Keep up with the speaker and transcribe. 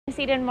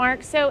Eden,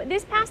 Mark. So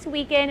this past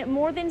weekend,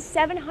 more than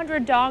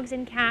 700 dogs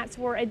and cats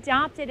were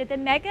adopted at the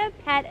mega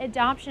pet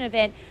adoption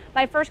event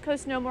by First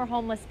Coast No More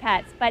Homeless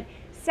Pets. But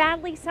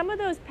sadly, some of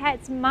those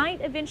pets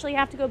might eventually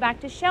have to go back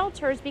to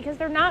shelters because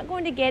they're not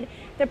going to get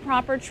the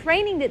proper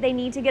training that they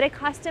need to get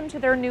accustomed to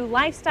their new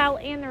lifestyle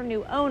and their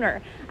new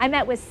owner. I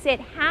met with Sit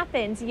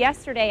Happens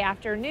yesterday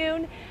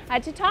afternoon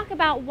to talk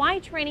about why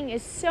training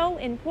is so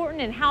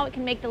important and how it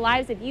can make the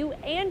lives of you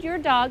and your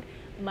dog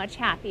much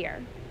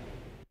happier.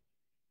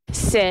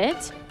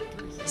 Sit,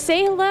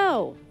 say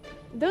hello.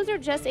 Those are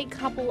just a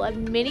couple of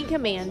many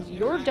commands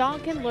your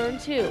dog can learn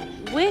too,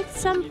 with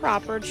some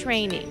proper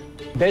training.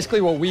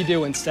 Basically what we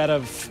do, instead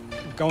of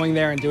going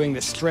there and doing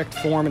the strict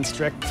form and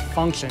strict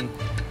function,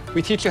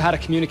 we teach you how to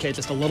communicate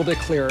just a little bit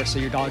clearer so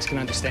your dogs can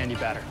understand you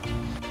better.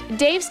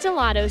 Dave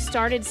Stellato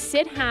started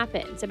Sit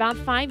Happens about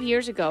 5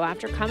 years ago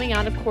after coming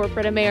out of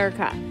corporate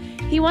America.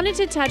 He wanted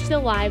to touch the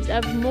lives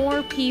of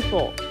more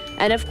people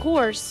and, of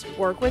course,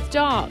 work with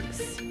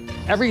dogs.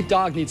 Every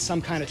dog needs some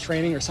kind of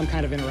training or some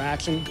kind of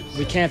interaction.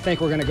 We can't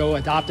think we're going to go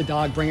adopt a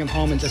dog, bring him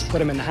home, and just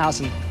put him in the house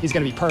and he's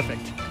going to be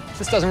perfect.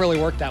 This doesn't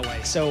really work that way.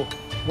 So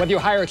whether you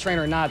hire a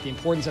trainer or not, the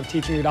importance of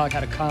teaching your dog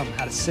how to come,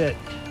 how to sit,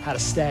 how to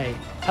stay,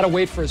 how to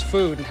wait for his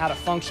food, and how to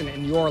function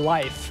in your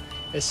life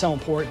is so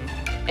important.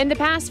 In the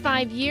past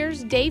 5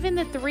 years, Dave and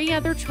the 3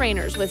 other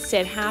trainers with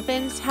Sit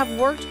Happens have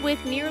worked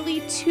with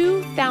nearly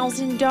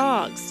 2,000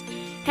 dogs.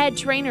 Head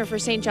trainer for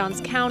St. Johns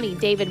County,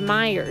 David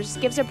Myers,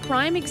 gives a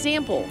prime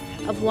example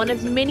of one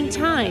of many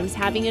times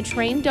having a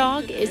trained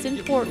dog is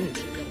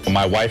important.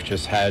 My wife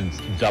just had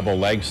double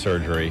leg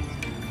surgery,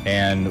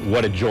 and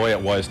what a joy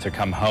it was to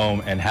come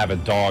home and have a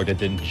dog that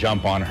didn't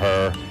jump on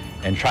her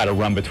and try to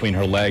run between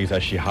her legs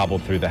as she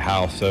hobbled through the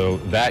house. So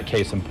that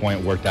case in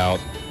point worked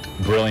out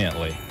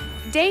brilliantly.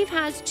 Dave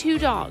has 2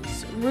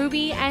 dogs,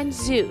 Ruby and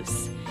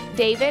Zeus.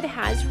 David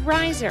has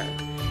Riser.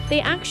 They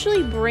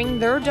actually bring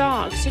their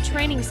dogs to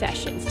training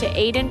sessions to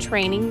aid in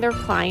training their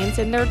clients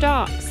and their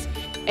dogs.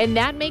 And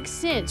that makes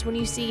sense when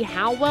you see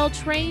how well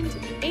trained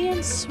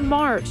and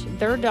smart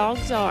their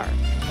dogs are.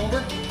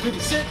 Over, Ruby,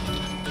 sit.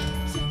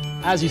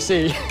 As you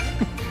see,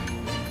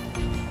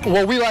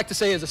 what we like to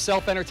say is a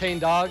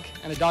self-entertained dog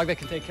and a dog that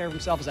can take care of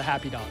himself is a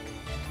happy dog.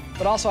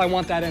 But also I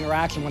want that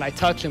interaction. When I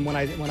touch him, when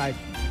I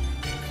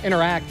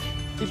interact,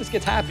 he just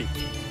gets happy.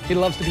 He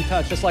loves to be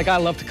touched, just like I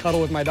love to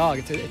cuddle with my dog.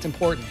 It's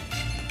important.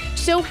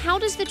 So how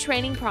does the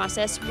training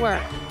process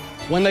work?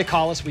 When they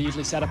call us, we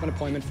usually set up an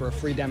appointment for a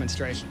free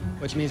demonstration,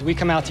 which means we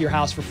come out to your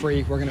house for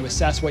free. We're going to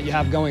assess what you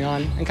have going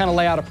on and kind of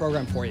lay out a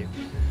program for you.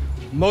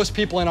 Most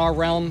people in our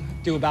realm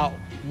do about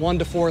 1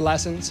 to 4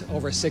 lessons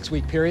over a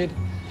 6-week period,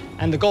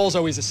 and the goal is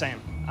always the same.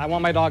 I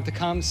want my dog to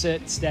come,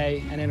 sit,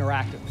 stay, and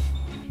interact with me.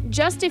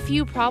 Just a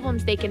few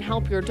problems they can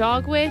help your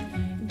dog with: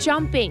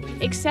 jumping,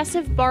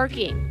 excessive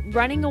barking,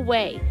 running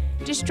away,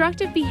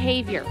 destructive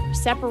behavior,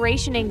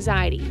 separation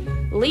anxiety,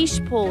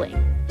 leash pulling,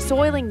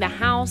 soiling the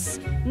house,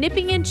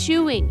 nipping and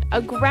chewing,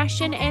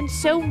 aggression, and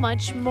so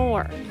much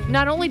more.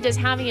 Not only does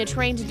having a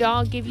trained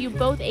dog give you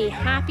both a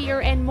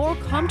happier and more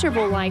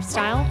comfortable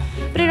lifestyle,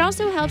 but it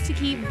also helps to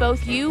keep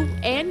both you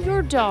and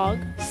your dog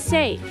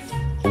safe.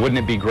 Wouldn't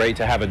it be great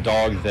to have a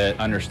dog that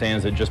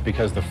understands that just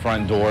because the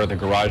front door, the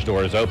garage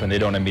door is open, they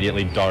don't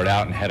immediately dart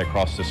out and head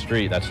across the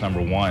street? That's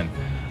number one.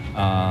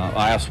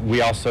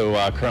 We also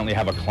currently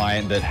have a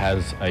client that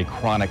has a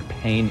chronic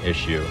pain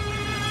issue.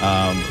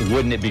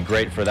 Wouldn't it be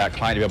great for that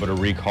client to be able to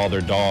recall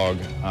their dog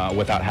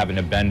without having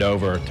to bend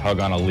over, tug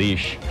on a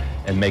leash,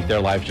 and make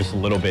their life just a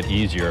little bit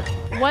easier?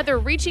 Whether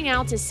reaching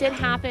out to Sit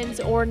Happens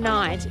or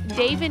not,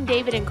 Dave and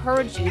David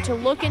encourage you to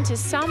look into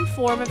some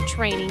form of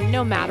training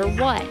no matter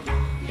what.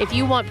 If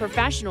you want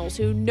professionals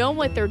who know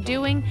what they're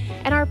doing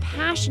and are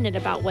passionate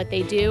about what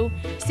they do,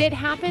 Sit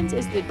Happens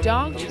is the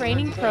dog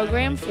training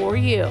program for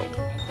you.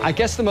 I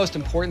guess the most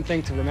important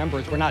thing to remember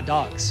is we're not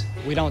dogs.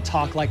 We don't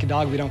talk like a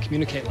dog, we don't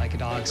communicate like a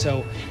dog.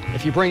 So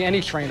if you bring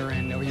any trainer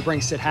in or you bring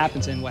Sit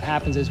Happens in, what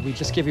happens is we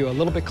just give you a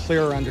little bit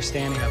clearer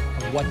understanding of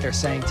what they're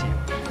saying to you.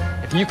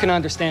 If you can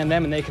understand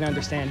them and they can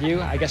understand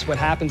you, I guess what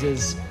happens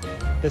is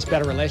this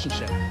better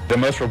relationship. The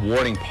most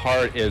rewarding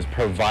part is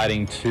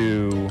providing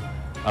to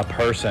a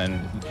person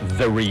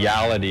the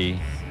reality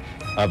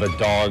of a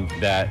dog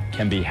that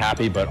can be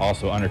happy but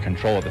also under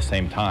control at the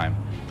same time.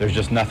 There's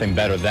just nothing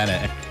better than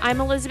it.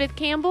 I'm Elizabeth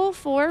Campbell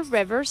for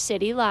River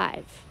City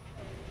Live.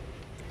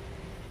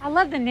 I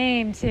love the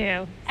name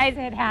too.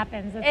 It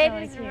Happens. It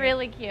is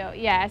really cute,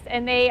 yes.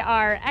 And they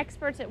are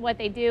experts at what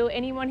they do.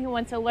 Anyone who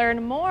wants to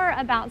learn more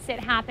about Sit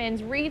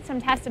Happens, read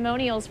some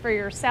testimonials for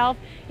yourself,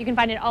 you can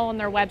find it all on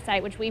their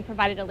website, which we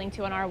provided a link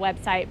to on our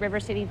website,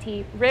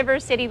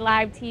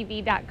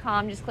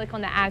 rivercitylivetv.com. Just click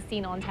on the As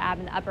Seen On tab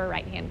in the upper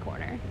right-hand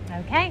corner.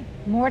 Okay,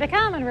 more to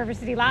come on River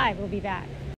City Live. We'll be back.